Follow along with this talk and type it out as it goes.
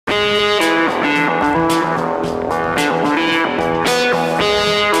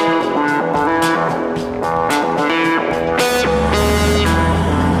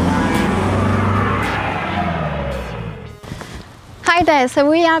Yeah, so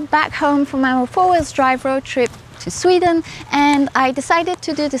we are back home from our four-wheel drive road trip to Sweden, and I decided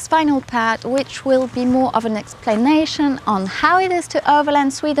to do this final part, which will be more of an explanation on how it is to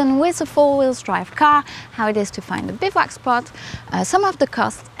overland Sweden with a four-wheel drive car, how it is to find a bivouac spot, some of the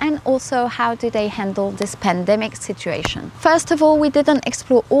costs, and also how do they handle this pandemic situation. First of all, we didn't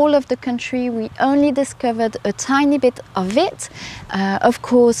explore all of the country, we only discovered a tiny bit of it, of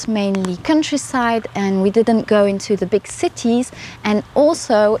course mainly countryside, and we didn't go into the big cities, and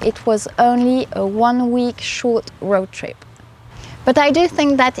also it was only a 1 week short road trip. But I do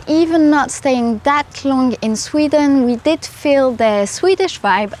think that even not staying that long in Sweden, we did feel the Swedish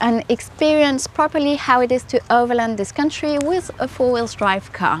vibe and experience properly how it is to overland this country with a four-wheel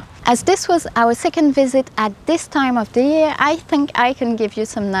drive car. As this was our second visit at this time of the year, I think I can give you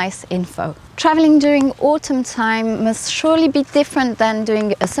some nice info. Traveling during autumn time must surely be different than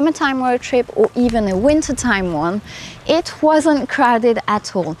doing a summertime road trip or even a wintertime one. It wasn't crowded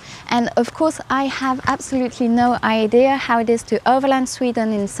at all. And of course, I have absolutely no idea how it is to overland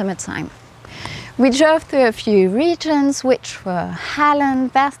Sweden in summertime. We drove through a few regions, which were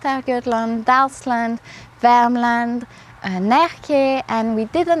Halland, Västergötland, Dalsland, Värmland, Närke, and we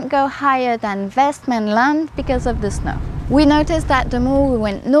didn't go higher than Västmanland because of the snow. We noticed that the more we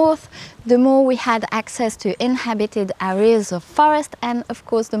went north, the more we had access to inhabited areas of forest, and of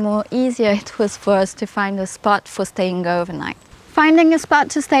course the more easier it was for us to find a spot for staying overnight. Finding a spot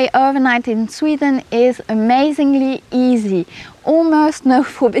to stay overnight in Sweden is amazingly easy. Almost no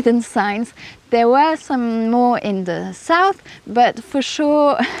forbidden signs. There were some more in the south, but for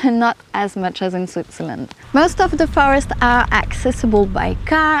sure not as much as in Switzerland. Most of the forests are accessible by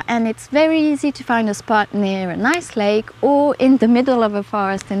car, and it's very easy to find a spot near a nice lake or in the middle of a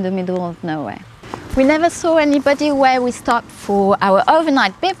forest in the middle of nowhere. We never saw anybody where we stopped for our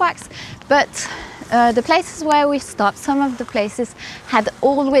overnight bivouacs, but the places where we stopped, some of the places had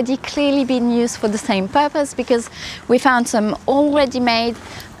already clearly been used for the same purpose, because we found some already made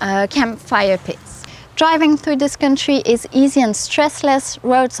campfire pits. Driving through this country is easy and stressless.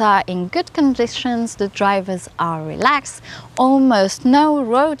 Roads are in good conditions, the drivers are relaxed, almost no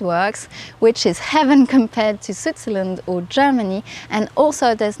roadworks, which is heaven compared to Switzerland or Germany, and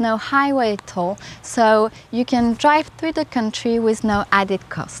also there's no highway toll, so you can drive through the country with no added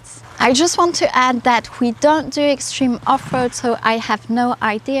costs. I just want to add that we don't do extreme off-road, so I have no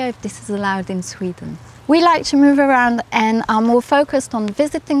idea if this is allowed in Sweden. We like to move around and are more focused on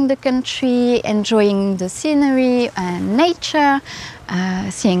visiting the country, enjoying the scenery and nature,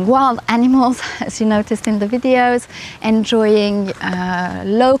 seeing wild animals, as you noticed in the videos, enjoying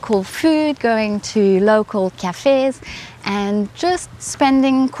local food, going to local cafes, and just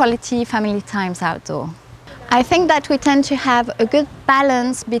spending quality family times outdoor. I think that we tend to have a good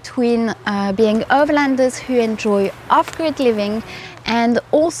balance between being overlanders who enjoy off-grid living and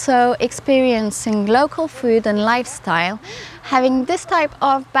also experiencing local food and lifestyle. Having this type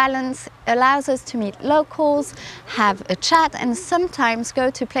of balance allows us to meet locals, have a chat, and sometimes go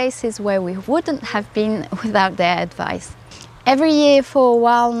to places where we wouldn't have been without their advice. Every year for a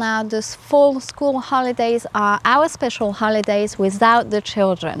while now, the fall school holidays are our special holidays without the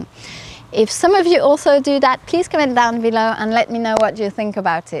children. If some of you also do that, please comment down below and let me know what you think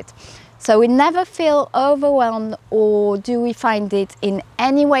about it. So we never feel overwhelmed, or do we find it in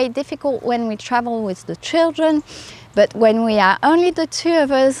any way difficult when we travel with the children. But when we are only the two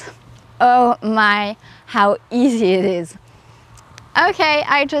of us, oh my, how easy it is. Okay,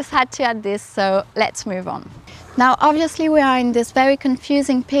 I just had to add this, so let's move on. Now, obviously we are in this very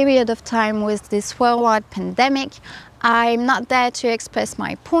confusing period of time with this worldwide pandemic. I'm not there to express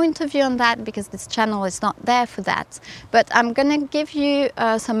my point of view on that because this channel is not there for that. But I'm gonna give you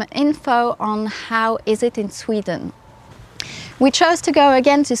some info on how is it in Sweden. We chose to go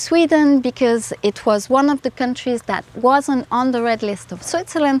again to Sweden because it was one of the countries that wasn't on the red list of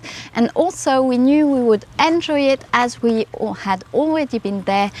Switzerland, and also we knew we would enjoy it as we had already been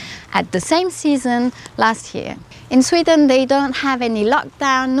there at the same season last year. In Sweden they don't have any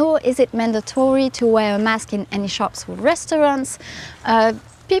lockdown, nor is it mandatory to wear a mask in any shops or restaurants.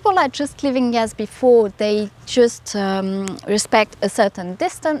 People are just living as before. They just respect a certain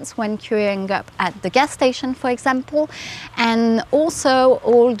distance when queuing up at the gas station, for example. And also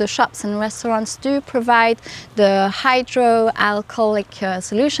all the shops and restaurants do provide the hydroalcoholic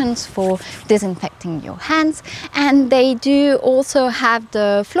solutions for disinfecting your hands. And they do also have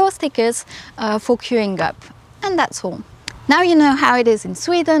the floor stickers for queuing up. And that's all. Now you know how it is in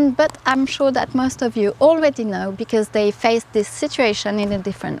Sweden, but I'm sure that most of you already know because they faced this situation in a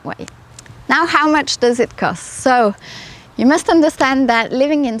different way. Now, how much does it cost? So You must understand that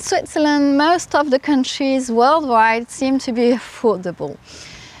living in Switzerland, most of the countries worldwide seem to be affordable.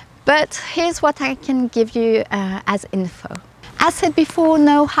 But here's what I can give you as info. As said before,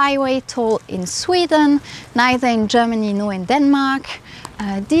 no highway toll in Sweden, neither in Germany nor in Denmark.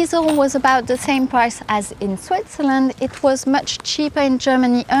 Diesel was about the same price as in Switzerland. It was much cheaper in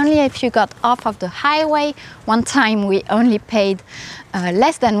Germany only if you got off of the highway. One time we only paid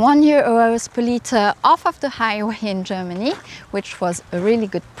less than €1 per litre off of the highway in Germany, which was a really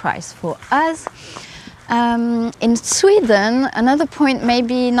good price for us. In Sweden, another point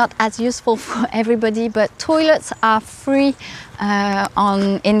maybe not as useful for everybody, but toilets are free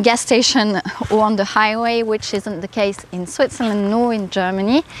in gas station or on the highway, which isn't the case in Switzerland nor in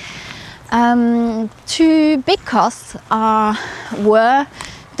Germany. Two big costs were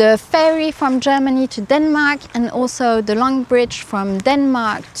the ferry from Germany to Denmark and also the long bridge from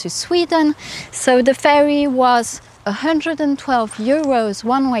Denmark to Sweden. So the ferry was €112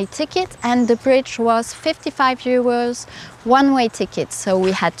 one-way ticket and the bridge was €55 one-way ticket. So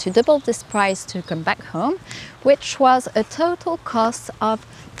we had to double this price to come back home, which was a total cost of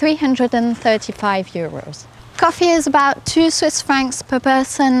 €335. Coffee is about 2 Swiss francs per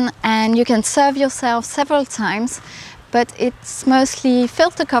person and you can serve yourself several times, but it's mostly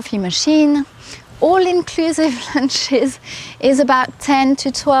filter coffee machine. All-inclusive lunches is about 10 to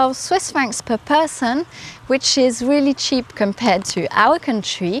 12 Swiss francs per person, which is really cheap compared to our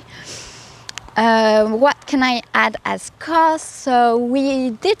country. What can I add as cost? So we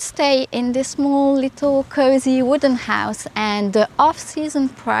did stay in this small little cozy wooden house and the off-season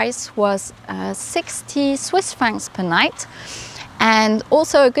price was 60 Swiss francs per night. And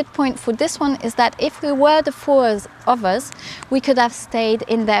also a good point for this one is that if we were the 4 of us, we could have stayed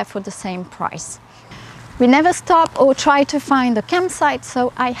in there for the same price. We never stop or try to find a campsite,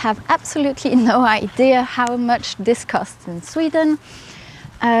 so I have absolutely no idea how much this costs in Sweden.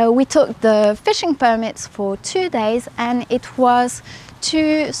 We took the fishing permits for 2 days and it was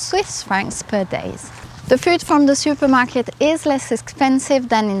 2 Swiss francs per day. The food from the supermarket is less expensive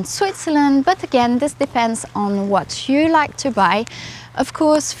than in Switzerland, but again, this depends on what you like to buy. Of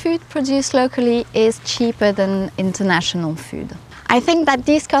course, food produced locally is cheaper than international food. I think that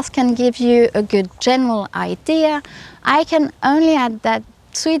these costs can give you a good general idea. I can only add that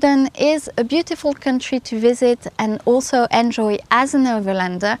Sweden is a beautiful country to visit and also enjoy as an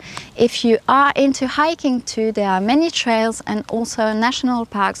overlander. If you are into hiking too, there are many trails and also national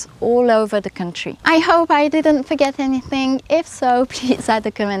parks all over the country. I hope I didn't forget anything. If so, please add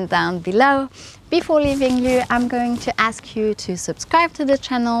a comment down below. Before leaving you, I'm going to ask you to subscribe to the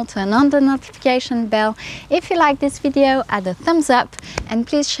channel, turn on the notification bell. If you like this video, add a thumbs up and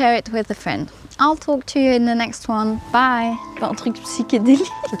please share it with a friend. I'll talk to you in the next one. Bye. Pas un truc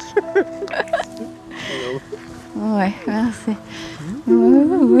psychédélique. Ouais, merci.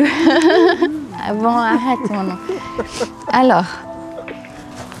 Ah bon, arrête maintenant. Alors,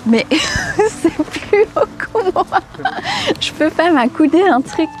 mais c'est plus haut que moi. Je peux pas m'accouder un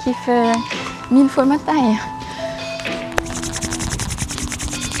truc qui fait 1000 fois ma taille.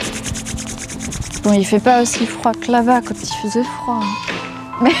 Bon, il fait pas aussi froid que là-bas quand il faisait froid.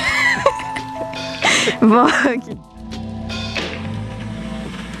 Mais bon, ok.